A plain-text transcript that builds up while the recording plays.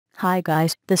Hi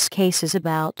guys, this case is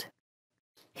about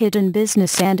hidden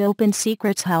business and open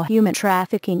secrets, how human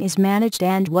trafficking is managed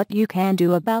and what you can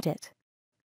do about it.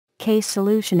 Case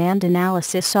solution and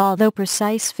analysis. Although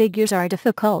precise figures are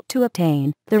difficult to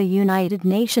obtain, the United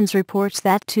Nations reports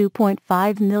that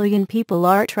 2.5 million people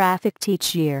are trafficked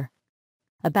each year.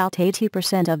 About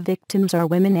 80% of victims are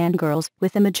women and girls,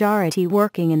 with the majority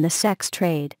working in the sex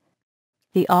trade.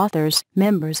 The authors,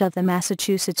 members of the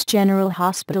Massachusetts General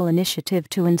Hospital Initiative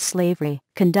to End Slavery,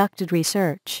 conducted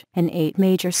research in 8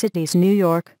 major cities: New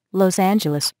York, Los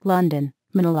Angeles, London,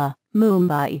 Manila,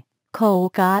 Mumbai,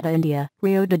 Kolkata, India,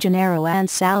 Rio de Janeiro and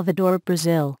Salvador,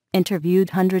 Brazil, interviewed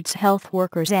hundreds of health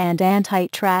workers and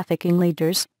anti-trafficking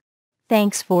leaders.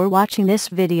 Thanks for watching this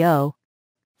video.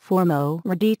 For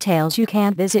more details you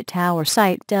can visit our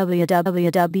site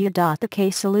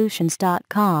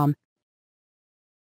www.TheCaseSolutions.com.